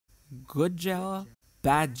Good gel,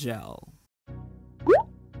 bad gel.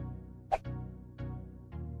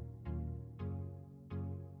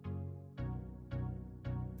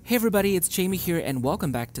 Hey everybody, it's Chaymie here and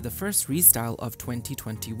welcome back to the first restyle of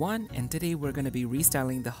 2021, and today we're going to be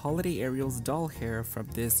restyling the Holiday Ariel Doll Hair from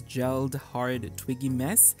this gelled hard twiggy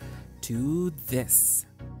mess to this.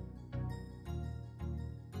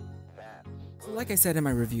 So like I said in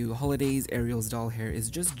my review, Holiday Ariel Doll Hair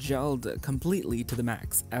is just gelled completely to the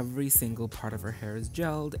max. Every single part of her hair is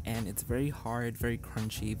gelled and it's very hard, very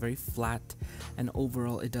crunchy, very flat, and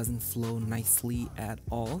overall it doesn't flow nicely at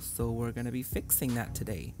all, so we're going to be fixing that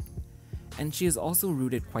today. And she is also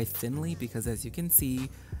rooted quite thinly because as you can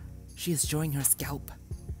see, she is showing her scalp.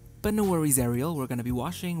 But no worries Ariel, we're going to be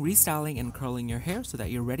washing, restyling, and curling your hair so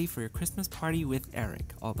that you're ready for your Christmas party with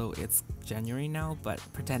Eric. Although it's January now, but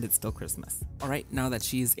pretend it's still Christmas. Alright, now that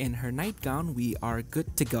she's in her nightgown, we are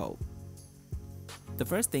good to go. The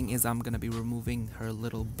first thing is I'm going to be removing her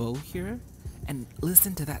little bow here. And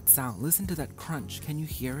listen to that sound, listen to that crunch, can you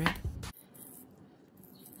hear it?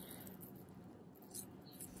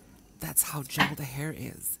 That's how gel the hair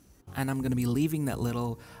is. And I'm going to be leaving that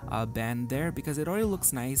little band there because it already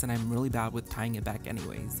looks nice and I'm really bad with tying it back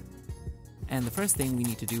anyways. And the first thing we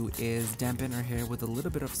need to do is dampen our hair with a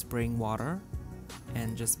little bit of spraying water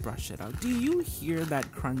and just brush it out. Do you hear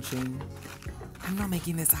that crunching? I'm not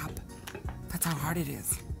making this up. That's how hard it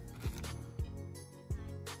is.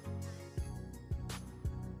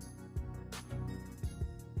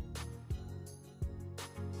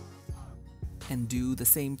 And do the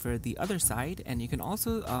same for the other side, and you can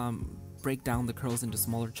also break down the curls into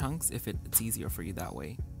smaller chunks if it's easier for you that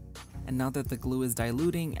way. And now that the glue is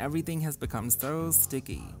diluting, everything has become so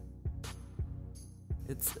sticky.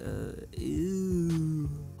 It's ew.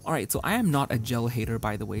 Alright, so I am not a gel hater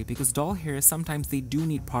by the way, because doll hair sometimes they do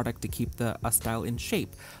need product to keep the style in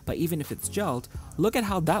shape, but even if it's gelled, look at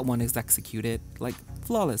how that one is executed, like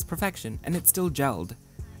flawless perfection, and it's still gelled.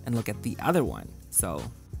 And look at the other one, so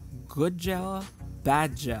good gel,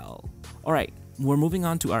 bad gel. Alright, we're moving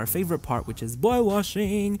on to our favorite part, which is boy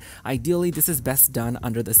washing. Ideally, this is best done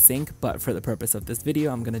under the sink, but for the purpose of this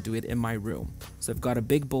video, I'm going to do it in my room. So I've got a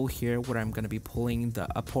big bowl here where I'm going to be pouring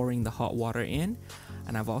the hot water in.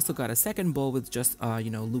 And I've also got a second bowl with just,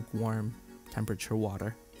 lukewarm temperature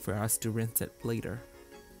water for us to rinse it later.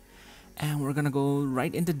 And we're going to go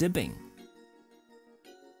right into dipping.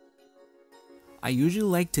 I usually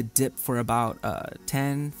like to dip for about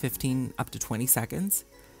 10, 15, up to 20 seconds.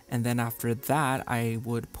 And then after that, I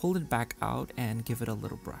would pull it back out and give it a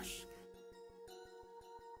little brush.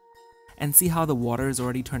 And see how the water is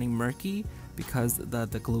already turning murky because the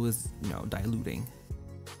glue is, diluting.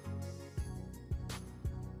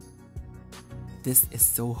 This is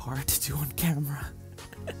so hard to do on camera.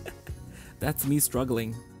 That's me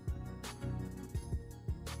struggling.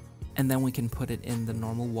 And then we can put it in the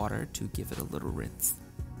normal water to give it a little rinse.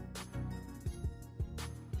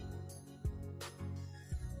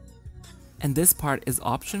 And this part is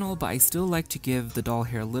optional, but I still like to give the doll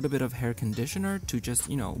hair a little bit of hair conditioner to just,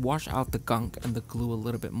 wash out the gunk and the glue a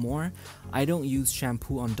little bit more. I don't use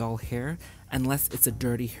shampoo on doll hair unless it's a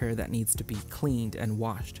dirty hair that needs to be cleaned and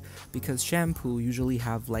washed, because shampoo usually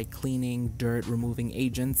have like cleaning, dirt removing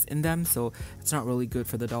agents in them, so it's not really good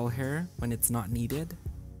for the doll hair when it's not needed.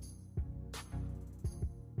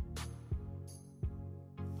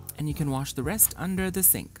 And you can wash the rest under the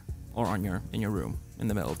sink or in your room in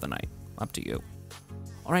the middle of the night. Up to you.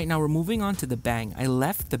 Alright, now we're moving on to the bang. I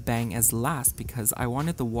left the bang as last because I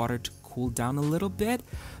wanted the water to cool down a little bit,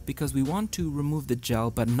 because we want to remove the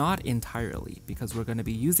gel but not entirely, because we're going to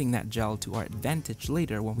be using that gel to our advantage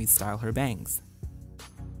later when we style her bangs.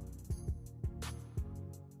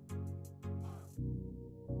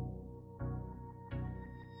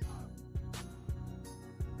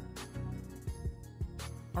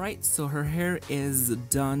 Alright, so her hair is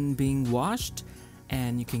done being washed,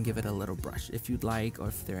 and you can give it a little brush if you'd like, or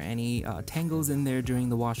if there are any tangles in there during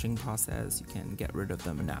the washing process, you can get rid of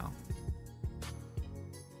them now.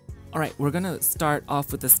 Alright, we're gonna start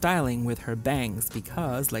off with the styling with her bangs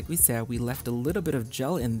because, like we said, we left a little bit of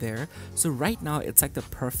gel in there, so right now it's like the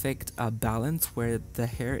perfect balance where the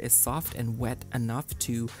hair is soft and wet enough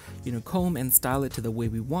to, comb and style it to the way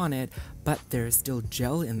we want it, but there's still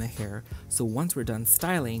gel in the hair, so once we're done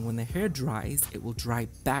styling, when the hair dries, it will dry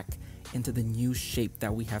back into the new shape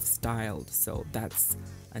that we have styled. So that's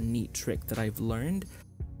a neat trick that I've learned.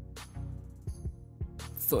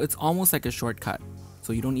 So it's almost like a shortcut.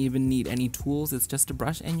 So you don't even need any tools, it's just a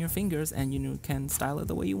brush and your fingers, and you can style it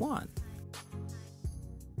the way you want.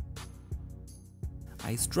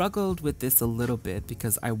 I struggled with this a little bit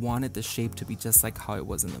because I wanted the shape to be just like how it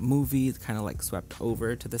was in the movie. It's kind of like swept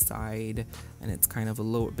over to the side, and it's kind of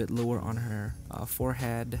a bit lower on her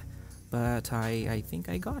forehead, but I think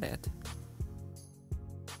I got it.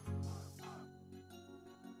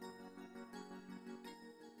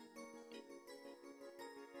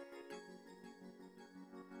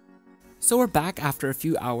 So we're back after a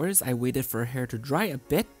few hours. I waited for her hair to dry a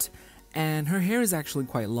bit, and her hair is actually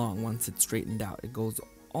quite long once it's straightened out. It goes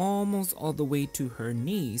almost all the way to her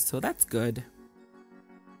knees, so that's good.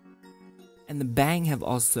 And the bang have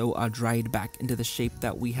also dried back into the shape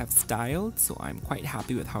that we have styled, so I'm quite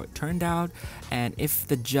happy with how it turned out. And if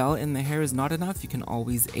the gel in the hair is not enough, you can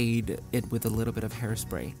always aid it with a little bit of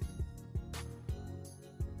hairspray.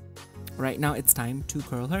 Right now it's time to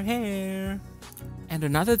curl her hair. And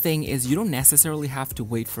another thing is you don't necessarily have to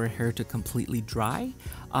wait for her hair to completely dry,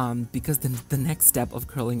 because the next step of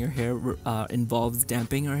curling your hair involves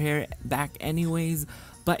damping her hair back anyways.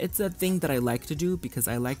 But it's a thing that I like to do because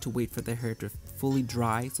I like to wait for the hair to fully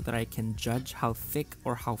dry so that I can judge how thick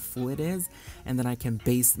or how full it is, and then I can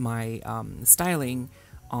base my styling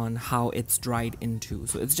on how it's dried into.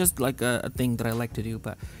 So it's just like a thing that I like to do,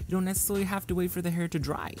 but you don't necessarily have to wait for the hair to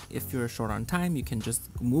dry. If you're short on time, you can just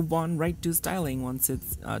move on right to styling once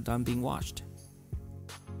it's done being washed.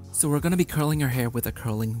 So we're going to be curling your hair with a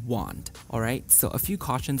curling wand, alright? So a few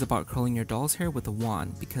cautions about curling your doll's hair with a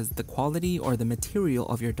wand, because the quality or the material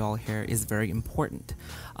of your doll hair is very important.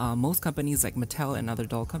 Most companies like Mattel and other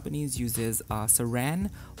doll companies uses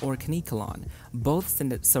saran or kanekalon. Both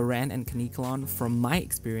saran and kanekalon, from my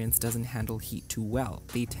experience, doesn't handle heat too well.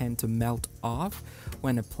 They tend to melt off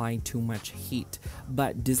when applying too much heat.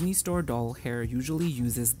 But Disney Store doll hair usually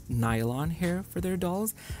uses nylon hair for their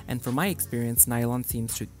dolls, and from my experience, nylon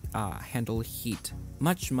seems to handle heat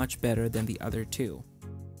much better than the other two.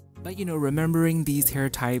 But you know, remembering these hair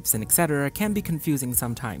types and etc. can be confusing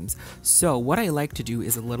sometimes. So what I like to do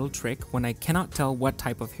is a little trick when I cannot tell what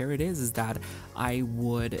type of hair it is that I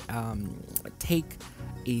would take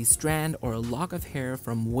a strand or a lock of hair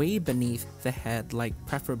from way beneath the head, like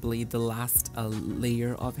preferably the last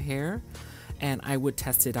layer of hair, and I would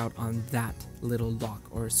test it out on that little lock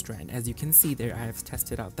or strand. As you can see there, I have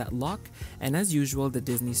tested out that lock, and as usual, the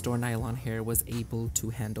Disney Store nylon hair was able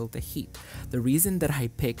to handle the heat. The reason that I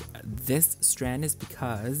pick this strand is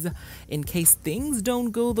because in case things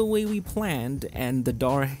don't go the way we planned and the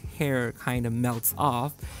doll hair kind of melts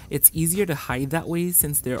off, it's easier to hide that way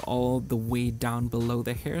since they're all the way down below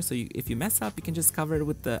the hair. So if you mess up, you can just cover it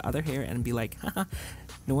with the other hair and be like, haha,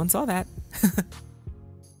 no one saw that.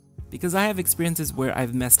 Because I have experiences where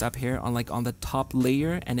I've messed up hair on the top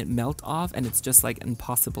layer and it melt off and it's just like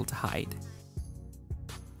impossible to hide.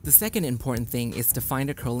 The second important thing is to find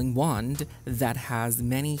a curling wand that has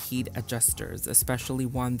many heat adjusters, especially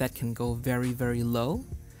one that can go very low.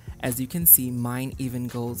 As you can see, mine even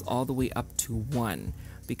goes all the way up to 1,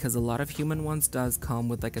 because a lot of human ones does come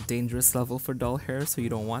with like a dangerous level for doll hair, so you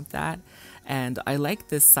don't want that. And I like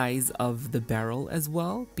this size of the barrel as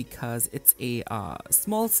well because it's a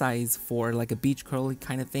small size for like a beach curly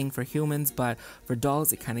kind of thing for humans, but for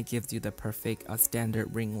dolls it kind of gives you the perfect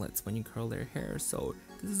standard ringlets when you curl their hair, so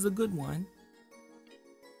this is a good one.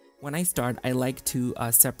 When I start, I like to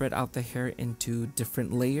separate out the hair into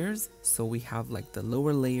different layers, so we have like the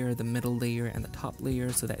lower layer, the middle layer, and the top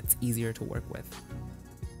layer so that it's easier to work with.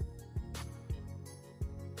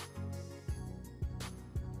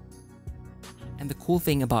 And the cool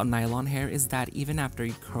thing about nylon hair is that even after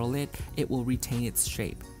you curl it, it will retain its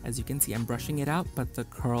shape. As you can see, I'm brushing it out, but the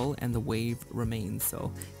curl and the wave remains,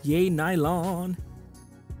 so yay nylon!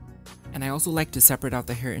 And I also like to separate out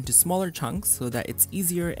the hair into smaller chunks so that it's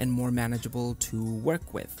easier and more manageable to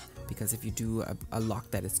work with, because if you do a lock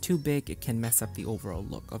that is too big, it can mess up the overall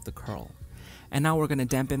look of the curl. And now we're going to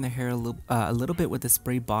dampen the hair a little bit with a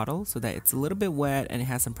spray bottle so that it's a little bit wet and it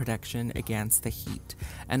has some protection against the heat.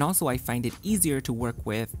 And also I find it easier to work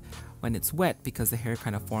with when it's wet because the hair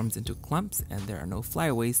kind of forms into clumps and there are no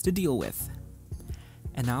flyaways to deal with.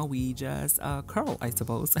 And now we just curl, I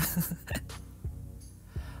suppose.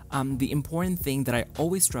 The important thing that I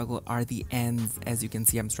always struggle are the ends. As you can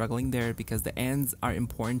see, I'm struggling there because the ends are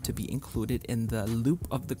important to be included in the loop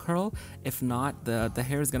of the curl. If not, the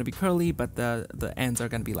hair is going to be curly, but the ends are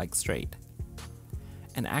going to be like straight.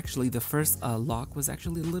 And actually, the first lock was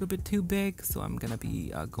actually a little bit too big, so I'm going to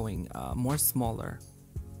be going more smaller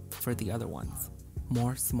for the other ones.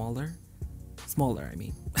 More smaller? Smaller, I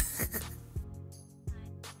mean.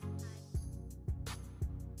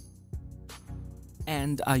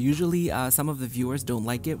 And usually some of the viewers don't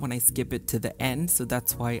like it when I skip it to the end, so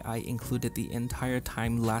that's why I included the entire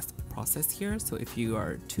time lapse process here, so if you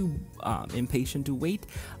are too impatient to wait,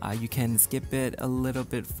 you can skip it a little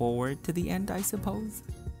bit forward to the end, I suppose.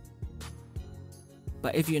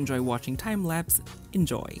 But if you enjoy watching time-lapse,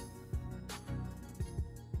 enjoy!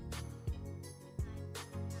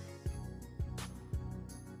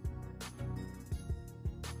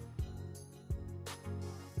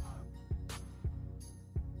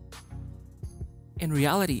 In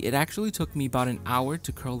reality, it actually took me about an hour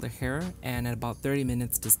to curl the hair and about 30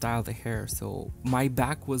 minutes to style the hair, so my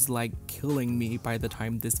back was like killing me by the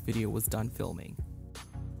time this video was done filming.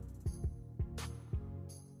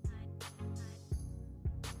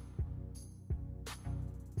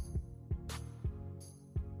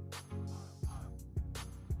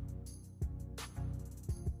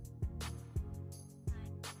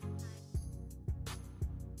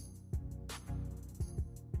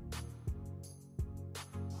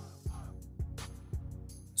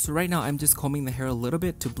 So right now I'm just combing the hair a little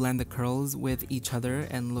bit to blend the curls with each other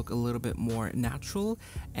and look a little bit more natural,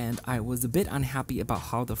 and I was a bit unhappy about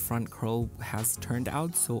how the front curl has turned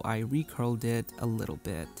out, so I recurled it a little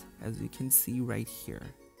bit, as you can see right here.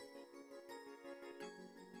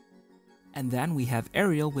 And then we have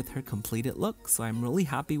Ariel with her completed look, so I'm really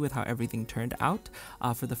happy with how everything turned out.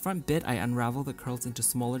 For the front bit, I unravel the curls into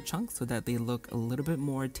smaller chunks so that they look a little bit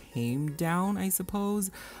more tamed down, I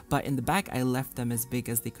suppose. But in the back, I left them as big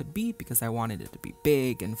as they could be because I wanted it to be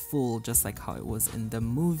big and full, just like how it was in the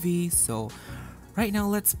movie. So right now,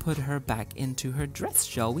 let's put her back into her dress,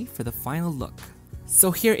 shall we, for the final look.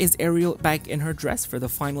 So here is Ariel back in her dress for the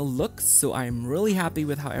final look, so I'm really happy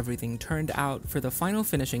with how everything turned out. For the final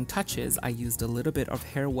finishing touches, I used a little bit of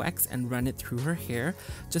hair wax and run it through her hair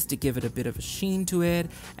just to give it a bit of a sheen to it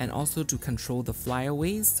and also to control the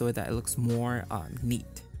flyaways so that it looks more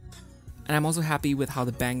neat. And I'm also happy with how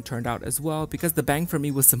the bang turned out as well, because the bang for me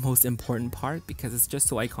was the most important part because it's just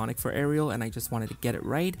so iconic for Ariel and I just wanted to get it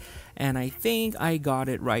right, and I think I got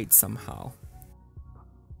it right somehow.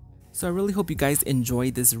 So I really hope you guys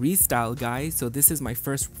enjoyed this restyle, guys. So this is my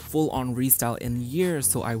first full-on restyle in years,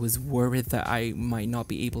 so I was worried that I might not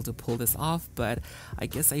be able to pull this off, but I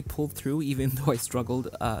guess I pulled through even though I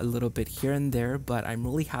struggled a little bit here and there. But I'm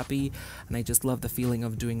really happy and I just love the feeling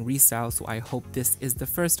of doing restyles, so I hope this is the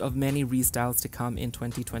first of many restyles to come in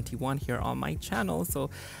 2021 here on my channel, so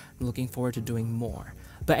I'm looking forward to doing more.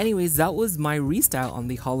 But anyways, that was my restyle on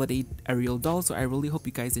the Holiday Ariel doll, so I really hope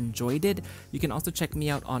you guys enjoyed it. You can also check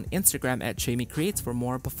me out on Instagram at Chaymie Creates for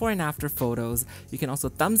more before and after photos. You can also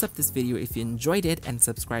thumbs up this video if you enjoyed it and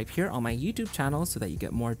subscribe here on my YouTube channel so that you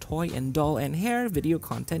get more toy and doll and hair video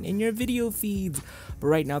content in your video feeds. But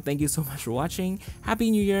right now, thank you so much for watching.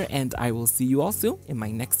 Happy New Year, and I will see you all soon in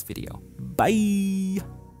my next video.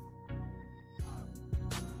 Bye!